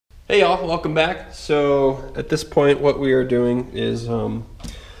Hey y'all, welcome back. So at this point what we are doing is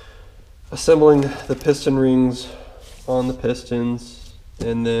assembling the piston rings on the pistons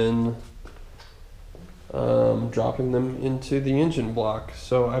and then dropping them into the engine block.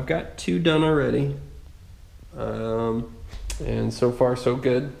 So I've got two done already, and so far so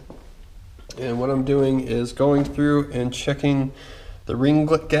good. And what I'm doing is going through and checking the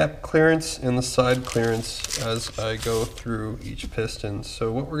ringlet gap clearance and the side clearance as I go through each piston.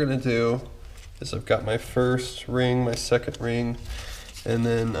 So what we're going to do is I've got my first ring, my second ring, and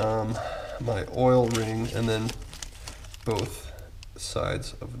then my oil ring, and then both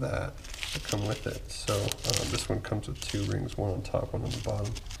sides of that come with it. So this one comes with two rings, one on top, one on the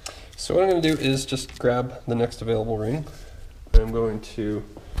bottom. So what I'm going to do is just grab the next available ring. I'm going to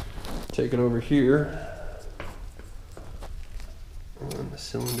take it over here on the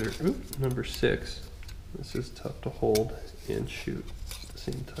cylinder, number 6. This is tough to hold and shoot at the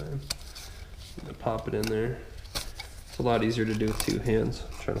same time. I'm gonna pop it in there. It's a lot easier to do with two hands.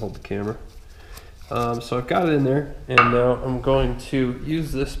 I'm trying to hold the camera. So I've got it in there, and now I'm going to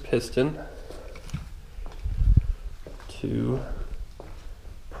use this piston to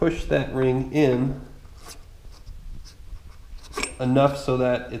push that ring in enough so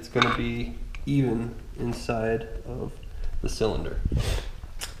that it's going to be even inside of the cylinder.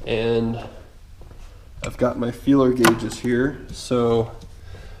 And I've got my feeler gauges here, so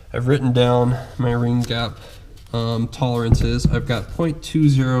I've written down my ring gap tolerances. I've got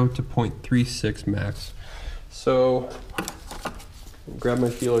 0.20 to 0.36 max. So I'll grab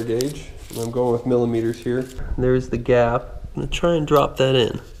my feeler gauge, and I'm going with millimeters here. There's the gap. I'm going to try and drop that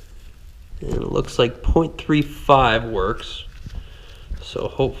in, and it looks like 0.35 works, so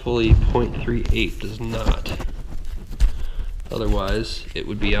hopefully 0.38 does not. Otherwise, it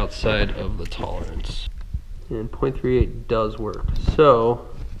would be outside of the tolerance. And 0.38 does work. So,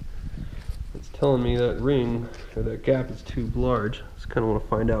 it's telling me that ring, or that gap is too large. I just kind of want to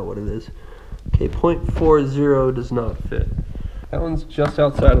find out what it is. Okay, 0.40 does not fit. That one's just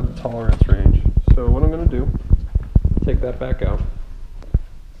outside of the tolerance range. So what I'm going to do, take that back out,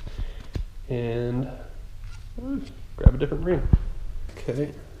 and grab a different ring.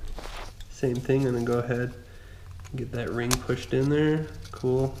 Okay, same thing, and then go ahead. Get that ring pushed in there.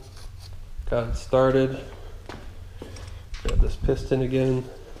 Cool. Got it started. Grab this piston again.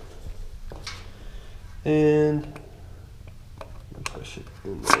 And push it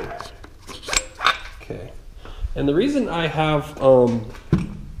in there. Okay. And the reason I have the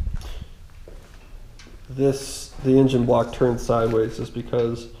engine block turned sideways is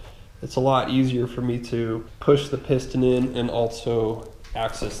because it's a lot easier for me to push the piston in and also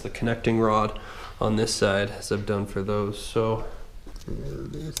access the connecting rod on this side, as I've done for those. So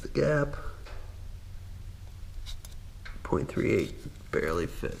there's the gap. 0.38 barely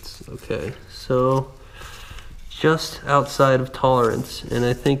fits. Okay, so just outside of tolerance, and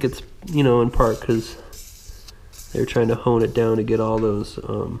I think it's, you know, in part because they're trying to hone it down to get all those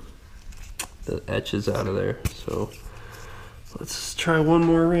the etches out of there. So let's try one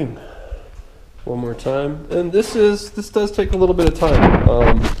more ring, one more time. And this does take a little bit of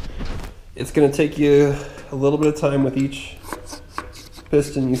time. It's going to take you a little bit of time with each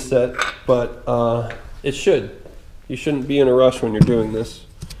piston you set, but it should. You shouldn't be in a rush when you're doing this.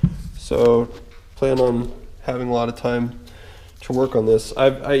 So plan on having a lot of time to work on this.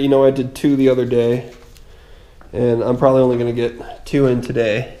 I did 2 the other day, and I'm probably only going to get 2 in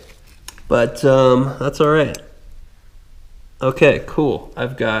today, but that's all right. Okay, cool.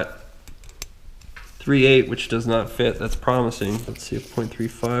 I've got 3/8, which does not fit. That's promising. Let's see if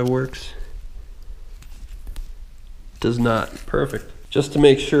 0.35 works. Does not. Perfect. Just to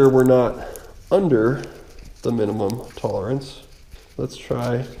make sure we're not under the minimum tolerance, let's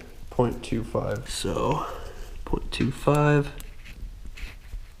try 0.25. So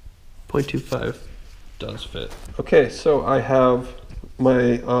 0.25 does fit. Okay, so I have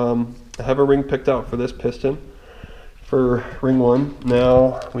my I have a ring picked out for this piston for ring 1.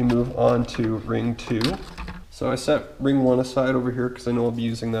 Now we move on to ring 2. So I set ring 1 aside over here because I know I'll be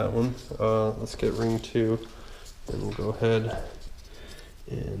using that one. Let's get ring 2. And we'll go ahead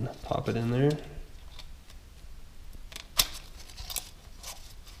and pop it in there.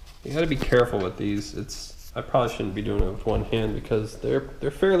 You gotta be careful with these. I probably shouldn't be doing it with one hand because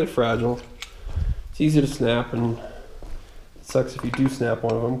they're fairly fragile. It's easy to snap, and it sucks if you do snap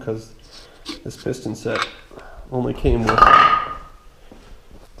one of them because this piston set only came with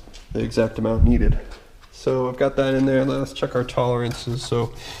the exact amount needed. So I've got that in there. Let's check our tolerances.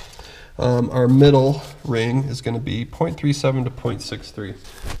 So our middle ring is going to be 0.37 to 0.63.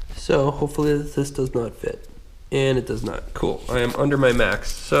 So hopefully this does not fit. And it does not. Cool. I am under my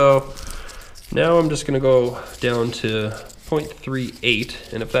max. So now I'm just going to go down to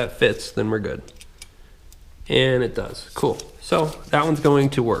 0.38, and if that fits, then we're good. And it does. Cool. So that one's going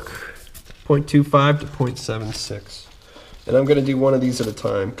to work. 0.25 to 0.76. And I'm going to do one of these at a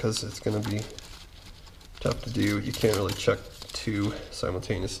time because it's going to be tough to do. You can't really check two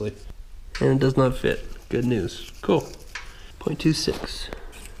simultaneously. And it does not fit. Good news. Cool. 0.26.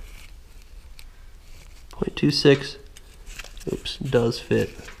 0.26. Oops, does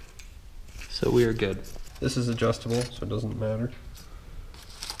fit. So we are good. This is adjustable, so it doesn't matter.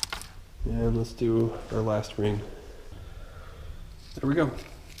 And let's do our last ring. There we go.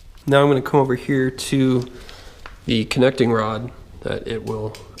 Now I'm going to come over here to the connecting rod that it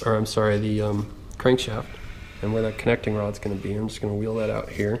will, or I'm sorry, the crankshaft, and where that connecting rod's going to be. I'm just going to wheel that out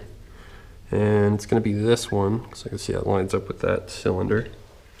here, and it's going to be this one, so I can see that lines up with that cylinder.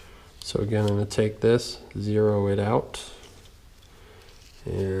 So again, I'm going to take this, zero it out,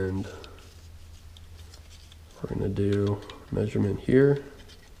 and we're going to do measurement here.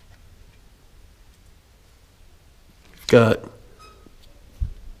 Got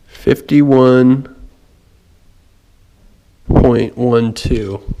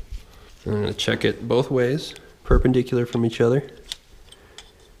 51.12. I'm going to check it both ways, perpendicular from each other.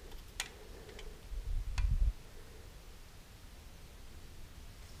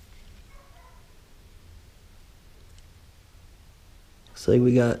 Looks like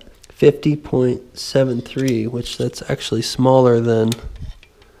we got 50.73, which that's actually smaller than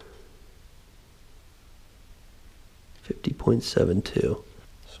 50.72. So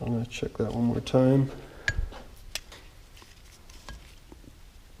I'm going to check that one more time.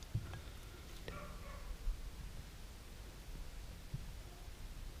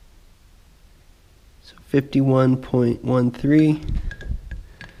 So 51.13.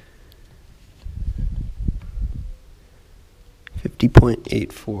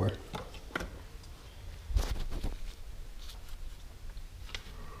 50.84.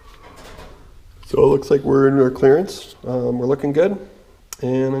 So it looks like we're in our clearance. We're looking good.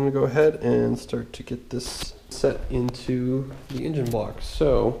 And I'm going to go ahead and start to get this set into the engine block.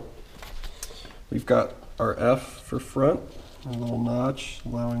 So we've got our F for front, a little notch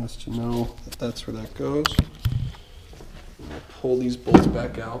allowing us to know that that's where that goes. We'll pull these bolts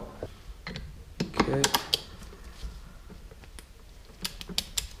back out. Okay.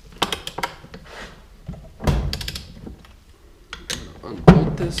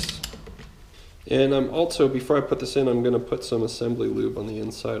 Unbolt this. And I'm also, before I put this in, I'm going to put some assembly lube on the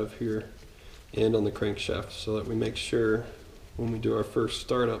inside of here and on the crankshaft so that we make sure when we do our first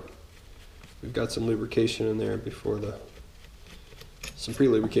startup, we've got some lubrication in there before some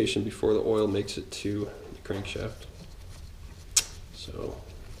pre-lubrication before the oil makes it to the crankshaft. So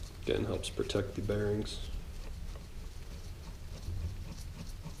again, helps protect the bearings.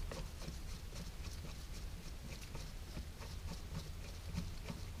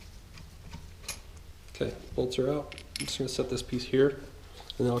 Okay, bolts are out. I'm just going to set this piece here,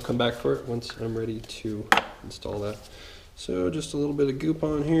 and then I'll come back for it once I'm ready to install that. So just a little bit of goop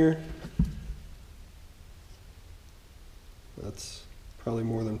on here. That's probably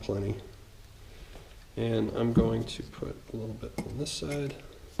more than plenty. And I'm going to put a little bit on this side.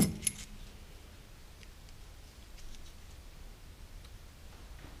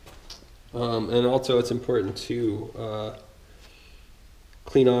 And also it's important to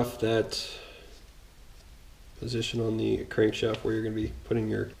clean off that position on the crankshaft where you're going to be putting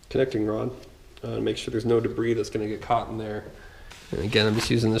your connecting rod to make sure there's no debris that's going to get caught in there. And again, I'm just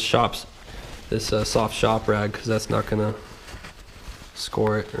using this soft shop rag because that's not going to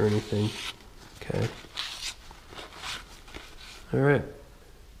score it or anything. Okay. All right.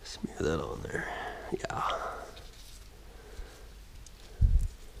 Smear that on there. Yeah.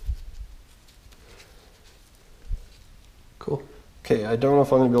 Cool. Okay, I don't know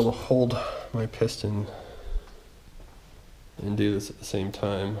if I'm going to be able to hold my piston and do this at the same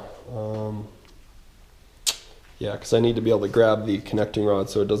time. Yeah, because I need to be able to grab the connecting rod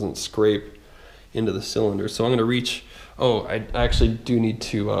so it doesn't scrape into the cylinder. So I'm going to reach, I actually do need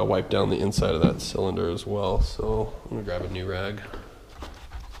to wipe down the inside of that cylinder as well. So I'm going to grab a new rag.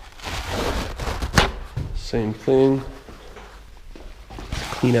 Same thing.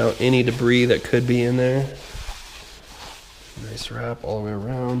 Clean out any debris that could be in there. Nice wrap all the way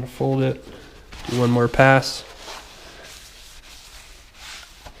around, fold it, do one more pass.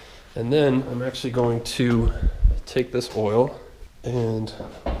 And then I'm actually going to take this oil and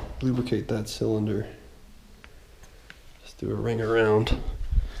lubricate that cylinder. Just do a ring around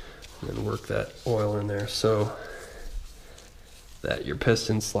and then work that oil in there so that your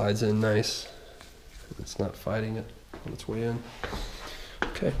piston slides in nice It's not fighting it on its way in.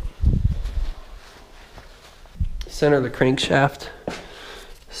 Okay. Center the crankshaft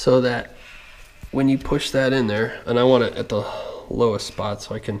so that when you push that in there, and I want it at the lowest spot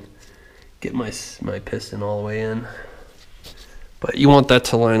so I can get my piston all the way in. But you want that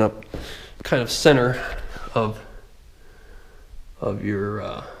to line up kind of center of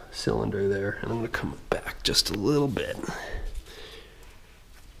your cylinder there. And I'm going to come back just a little bit.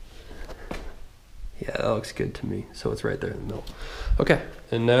 Yeah, that looks good to me. So it's right there in the middle. Okay,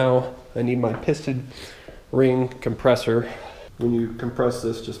 and now I need my piston ring compressor. When you compress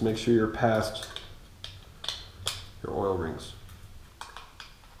this, just make sure you're past your oil rings.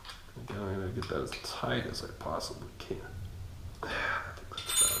 I'm going to get that as tight as I possibly can. I think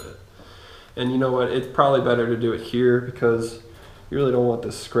that's about it. And you know what? It's probably better to do it here because you really don't want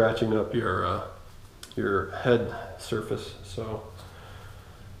this scratching up your head surface. So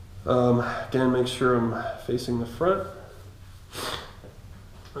again, make sure I'm facing the front.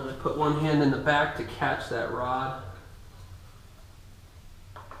 And I put one hand in the back to catch that rod.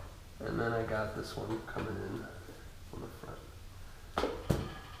 And then I got this one coming in on the front.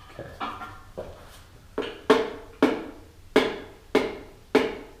 Okay.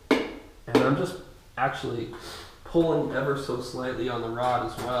 And I'm just actually pulling ever so slightly on the rod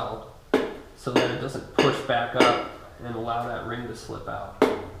as well so that it doesn't push back up and allow that ring to slip out.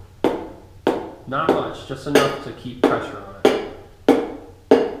 Not much, just enough to keep pressure on it.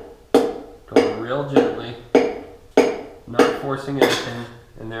 Going real gently, not forcing anything,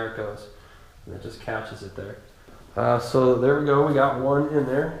 and there it goes. And it just catches it there. So there we go, we got one in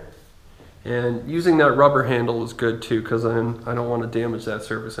there. And using that rubber handle is good too because I don't want to damage that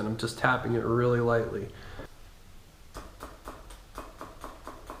surface and I'm just tapping it really lightly.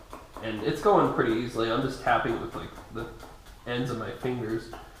 And it's going pretty easily. I'm just tapping it with like the ends of my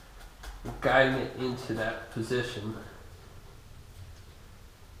fingers, guiding it into that position.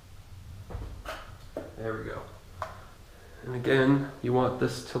 There we go. And again, you want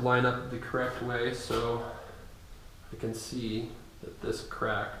this to line up the correct way so I can see that this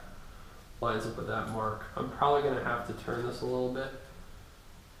crack lines up with that mark. I'm probably going to have to turn this a little bit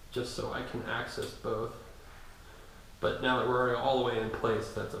just so I can access both. But now that we're already all the way in place,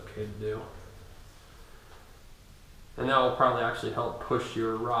 that's okay to do. And that will probably actually help push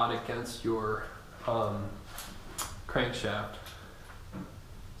your rod against your crankshaft.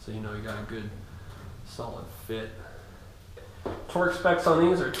 So you know you got a good solid fit. Torque specs on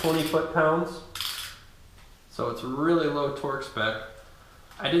these are 20 foot-pounds. So it's really low torque spec.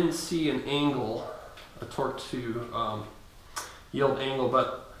 I didn't see an angle, a torque to yield angle,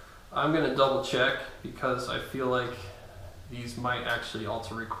 but I'm going to double check because I feel like these might actually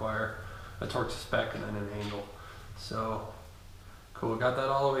also require a torque to spec and then an angle. So cool, got that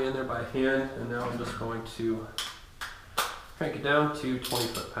all the way in there by hand, and now I'm just going to crank it down to 20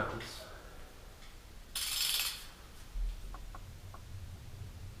 foot-pounds.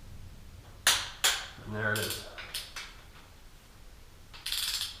 And there it is.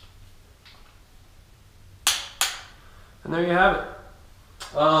 And there you have it.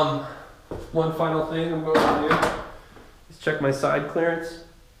 One final thing I'm going to do is check my side clearance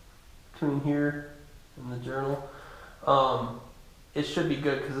between here and the journal. It should be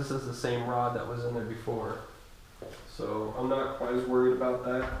good because this is the same rod that was in there before. So I'm not quite as worried about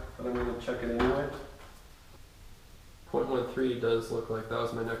that, but I'm going to check it anyway. 0.13 does look like that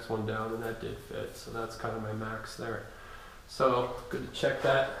was my next one down, and that did fit, so that's kind of my max there. So good to check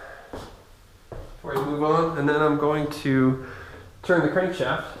that before I move on. And then I'm going to turn the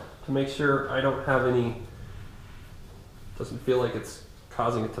crankshaft to make sure I don't have any, doesn't feel like it's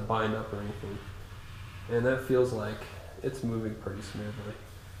causing it to bind up or anything. And that feels like it's moving pretty smoothly.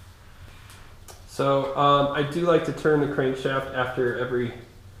 So I do like to turn the crankshaft after every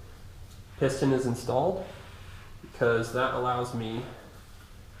piston is installed, because that allows me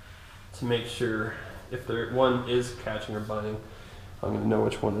to make sure if one is catching or binding, I'm going to know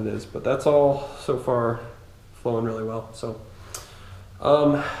which one it is. But that's all so far flowing really well. So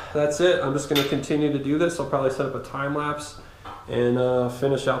that's it. I'm just going to continue to do this. I'll probably set up a time lapse and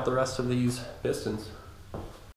finish out the rest of these pistons.